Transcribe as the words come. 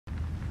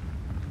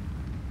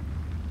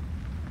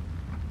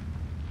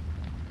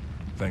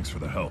Thanks for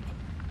the help.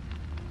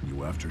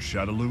 You after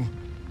Shadaloo?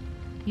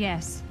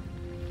 Yes.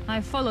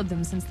 I've followed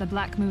them since the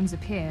Black Moons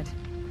appeared.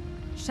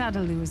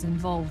 Shadaloo is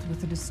involved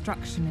with the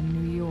destruction in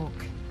New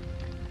York.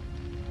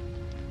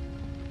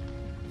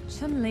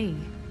 Chun-Li,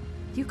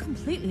 you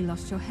completely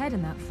lost your head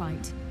in that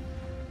fight.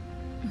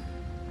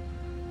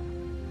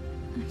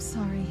 I'm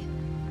sorry.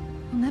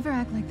 I'll never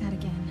act like that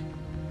again.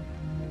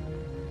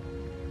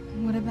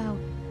 What about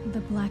the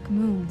Black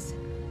Moons?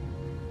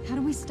 How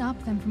do we stop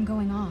them from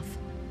going off?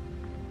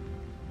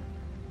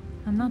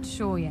 I'm not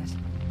sure yet,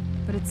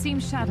 but it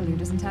seems Shadaloo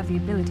doesn't have the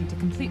ability to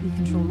completely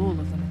control all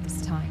of them at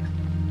this time.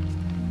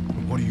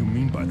 What do you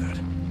mean by that?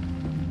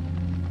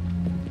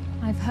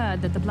 I've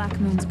heard that the Black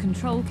Moon's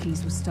control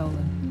keys were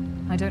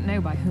stolen. I don't know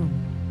by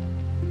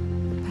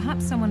whom.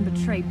 Perhaps someone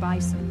betrayed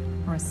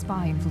Bison, or a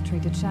spy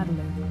infiltrated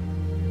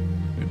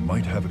Shadaloo. It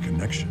might have a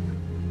connection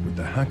with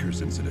the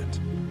hackers incident.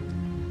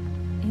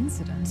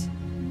 Incident?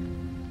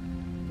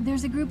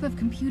 There's a group of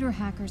computer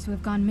hackers who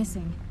have gone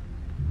missing.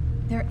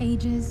 Their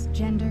ages,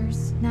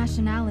 genders,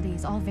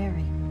 nationalities all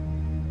vary,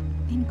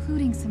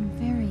 including some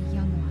very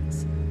young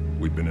ones.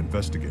 We've been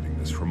investigating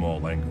this from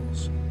all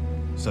angles,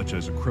 such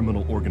as a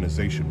criminal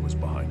organization was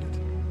behind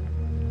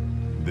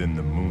it. Then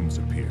the moons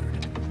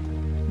appeared.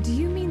 Do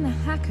you mean the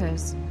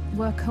hackers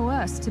were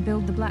coerced to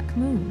build the Black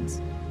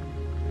Moons?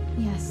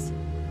 Yes.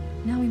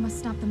 Now we must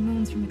stop the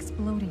moons from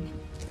exploding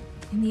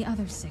in the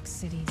other 6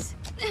 cities.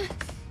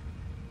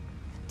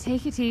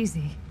 Take it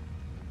easy.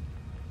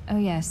 Oh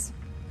yes,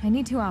 I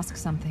need to ask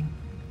something.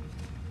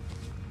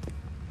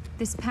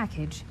 This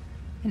package.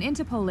 An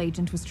Interpol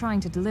agent was trying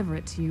to deliver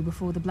it to you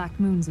before the Black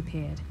Moons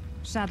appeared.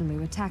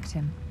 Shadaloo attacked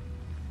him.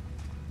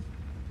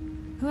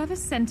 Whoever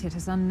sent it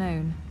is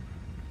unknown.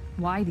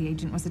 Why the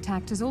agent was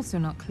attacked is also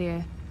not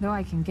clear, though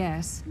I can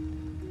guess.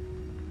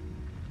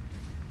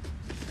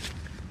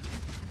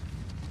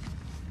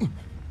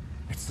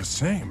 It's the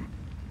same.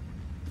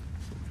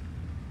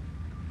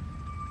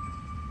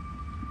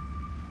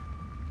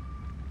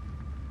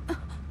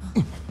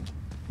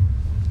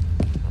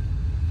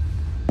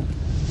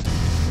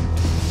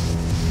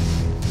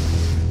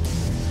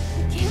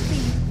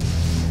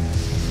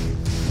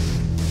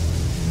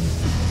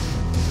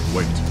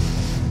 Wait.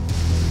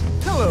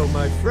 Hello,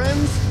 my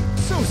friends.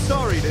 So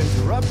sorry to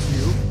interrupt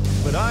you,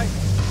 but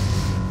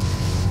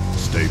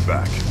Stay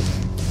back.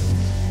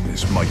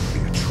 This might be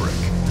a trick.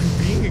 I'm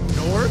being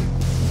ignored?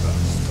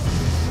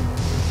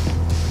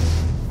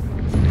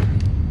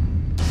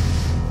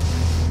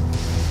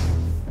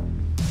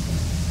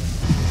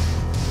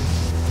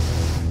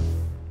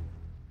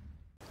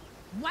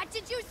 What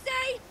did you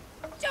say?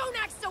 Don't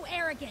act so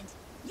arrogant!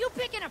 You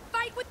picking a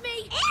fight with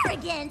me?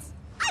 Arrogance?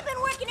 I've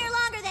been working here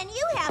longer than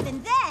you have,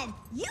 and then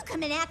you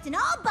come in acting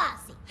all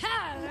bossy.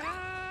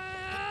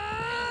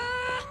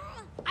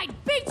 I'd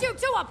beat you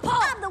to a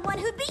pulp! I'm the one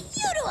who beat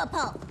you to a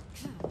pulp.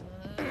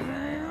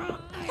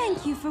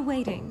 Thank you for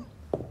waiting.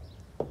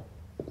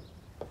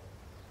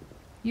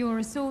 Your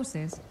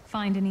resources?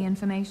 Find any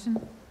information?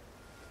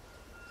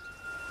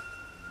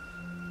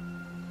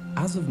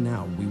 As of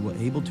now, we were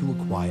able to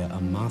acquire a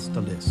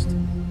master list.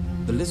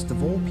 The list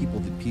of all people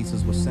that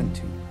pieces were sent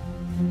to.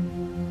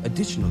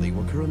 Additionally,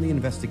 we're currently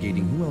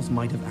investigating who else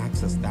might have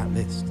accessed that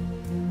list.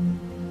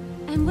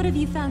 And what have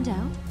you found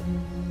out?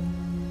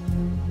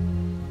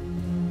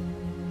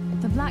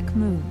 The Black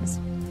Moons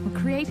were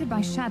created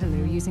by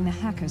Shadaloo using the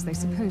hackers they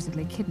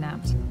supposedly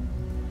kidnapped.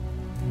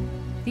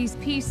 These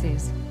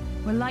pieces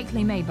were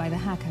likely made by the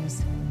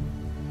hackers.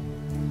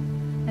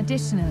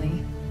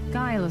 Additionally,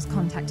 Guile is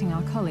contacting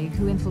our colleague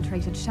who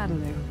infiltrated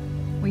Shadaloo.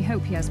 We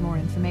hope he has more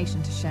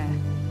information to share.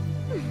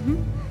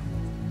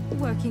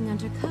 Working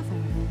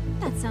undercover.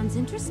 That sounds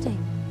interesting.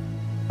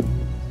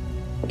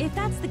 If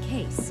that's the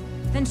case,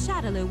 then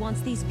Shadaloo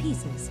wants these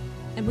pieces,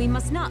 and we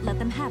must not let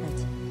them have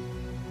it.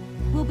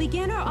 We'll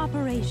begin our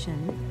operation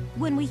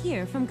when we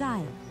hear from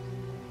Guile.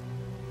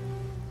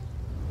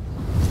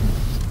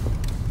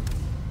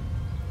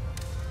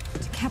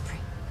 To Capri.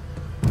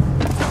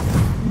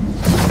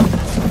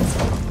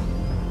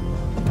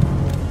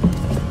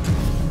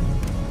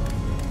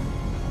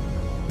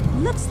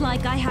 Looks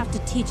like I have to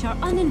teach our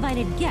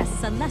uninvited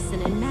guests a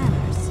lesson in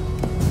manners.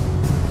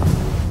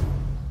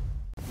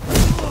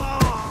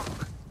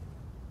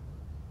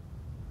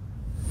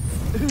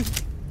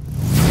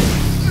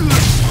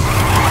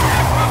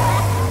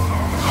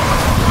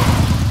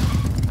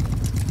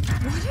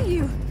 What are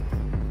you?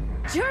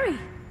 Jury!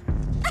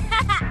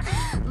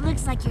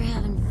 Looks like you're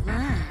having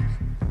fun.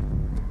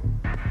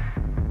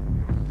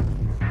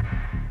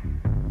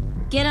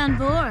 Get on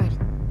board.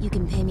 You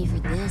can pay me for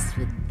this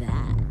with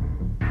that.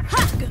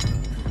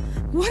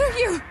 What are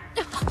you?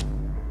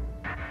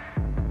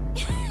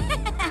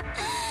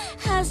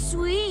 How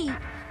sweet.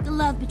 The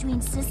love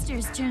between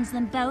sisters turns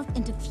them both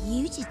into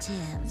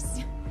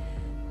fugitives.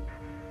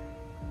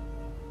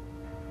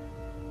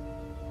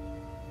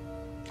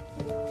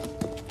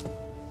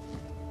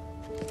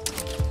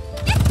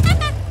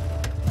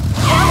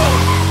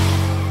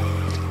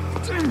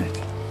 Damn it!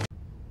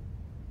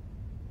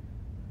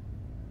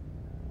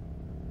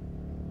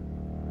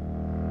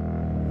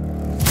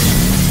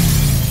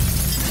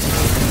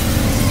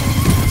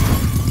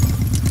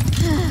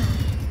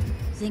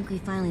 we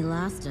finally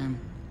lost him.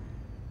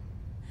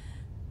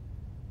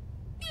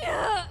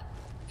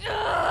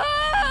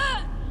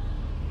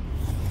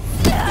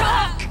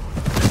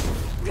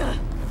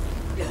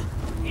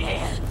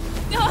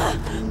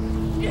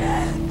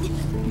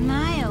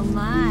 My oh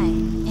my.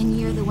 And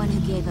you're the one who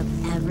gave up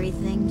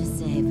everything to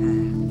save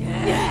her.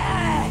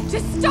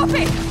 Just stop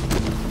it!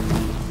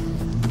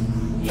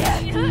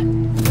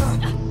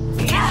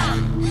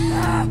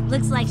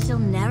 Looks like she'll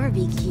never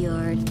be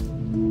cured.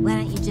 Why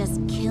don't you just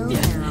kill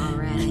her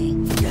already?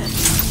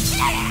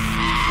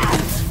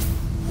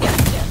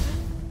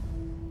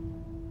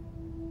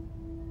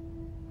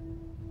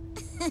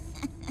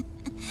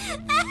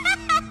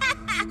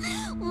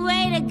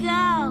 Way to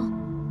go!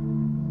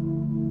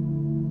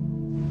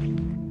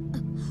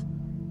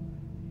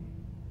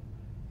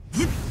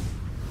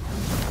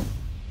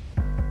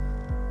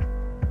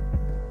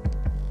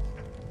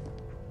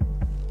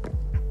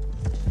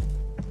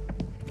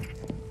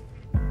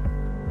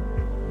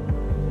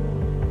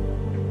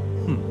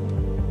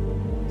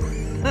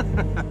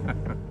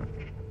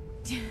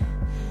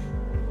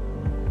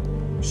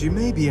 She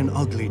may be an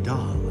ugly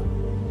doll,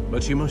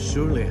 but she must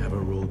surely have a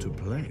role to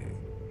play.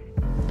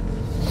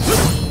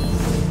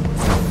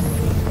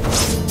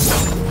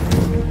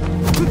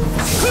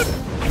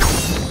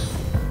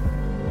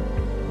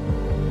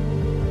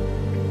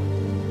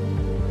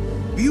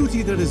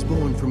 Beauty that is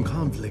born from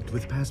conflict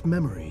with past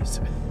memories.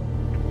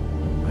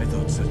 I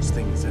thought such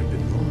things had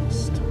been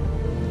lost.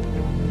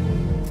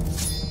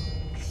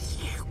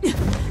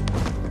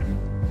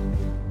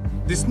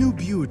 This new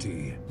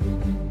beauty.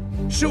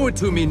 Show it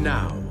to me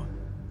now.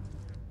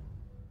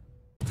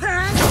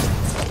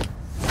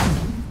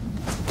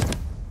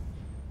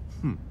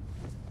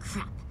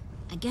 Crap.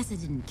 I guess I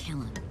didn't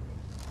kill him.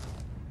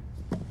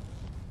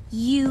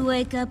 You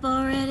wake up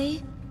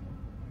already?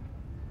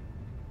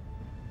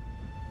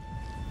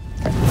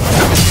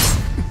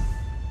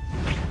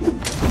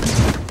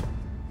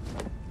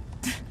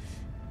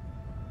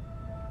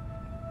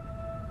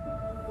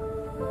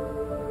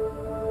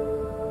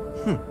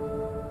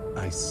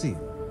 I see.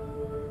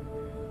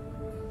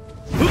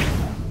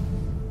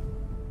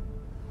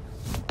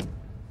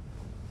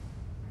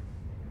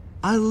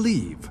 I'll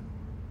leave.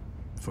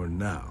 For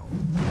now.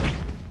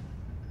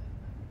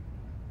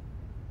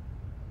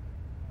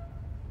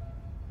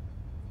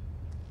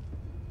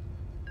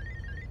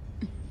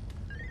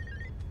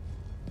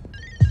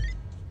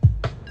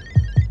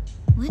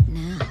 What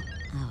now?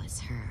 Oh, it's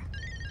her.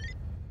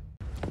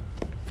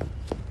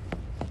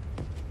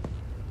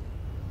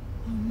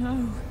 Oh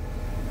no.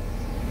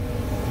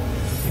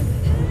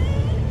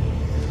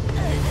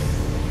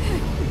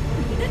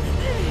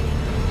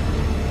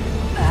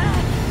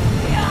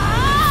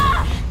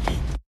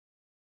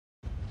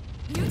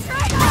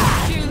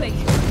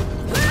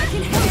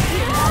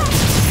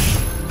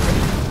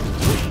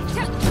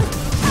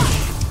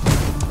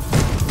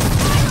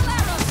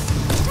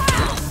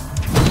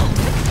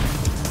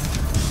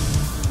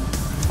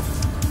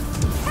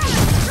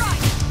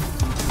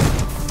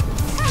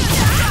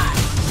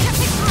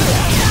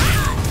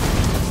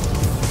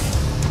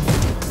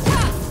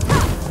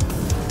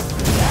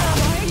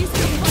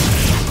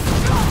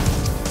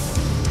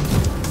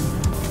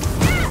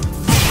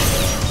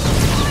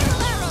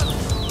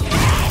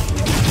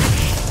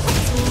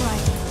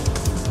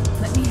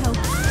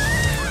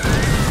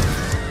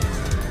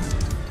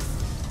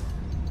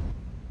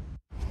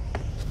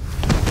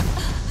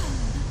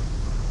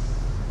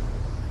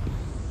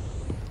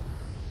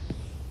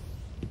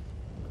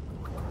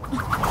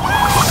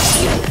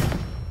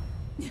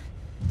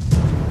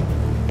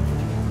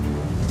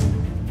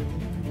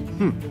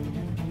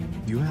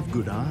 You have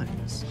good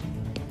eyes.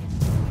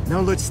 Now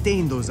let's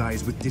stain those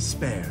eyes with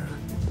despair.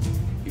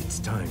 It's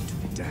time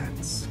to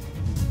dance.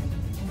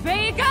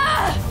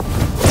 Vega!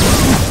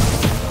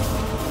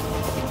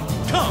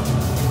 Come!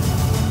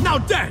 Now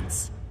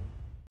dance!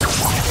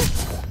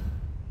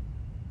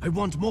 I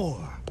want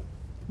more!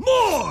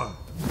 More!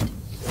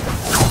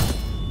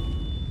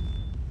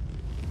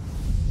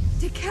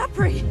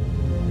 DiCapri!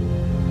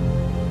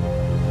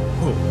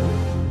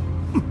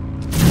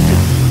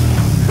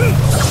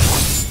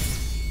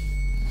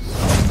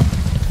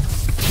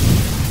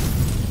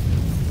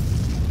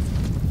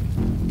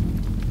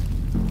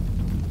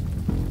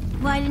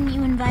 Why didn't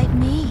you invite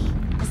me?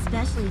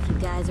 Especially if you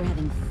guys are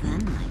having fun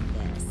like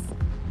this.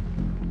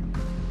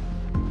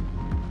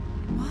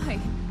 Why?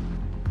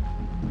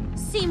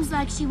 Seems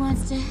like she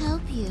wants to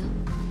help you.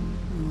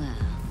 Well,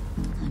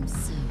 I'm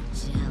so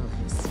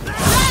jealous.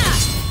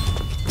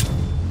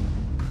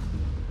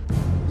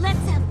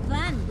 Let's have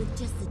fun with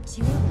just the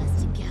two of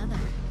us together.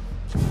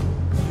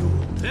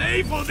 You'll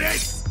pay for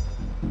this!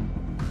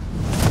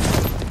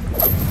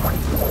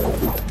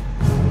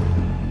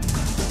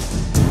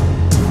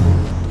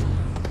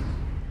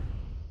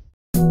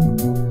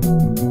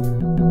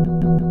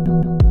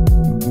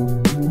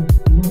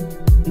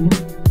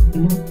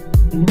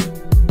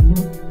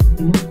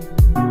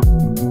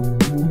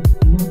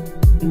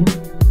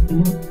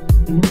 Mm-hmm.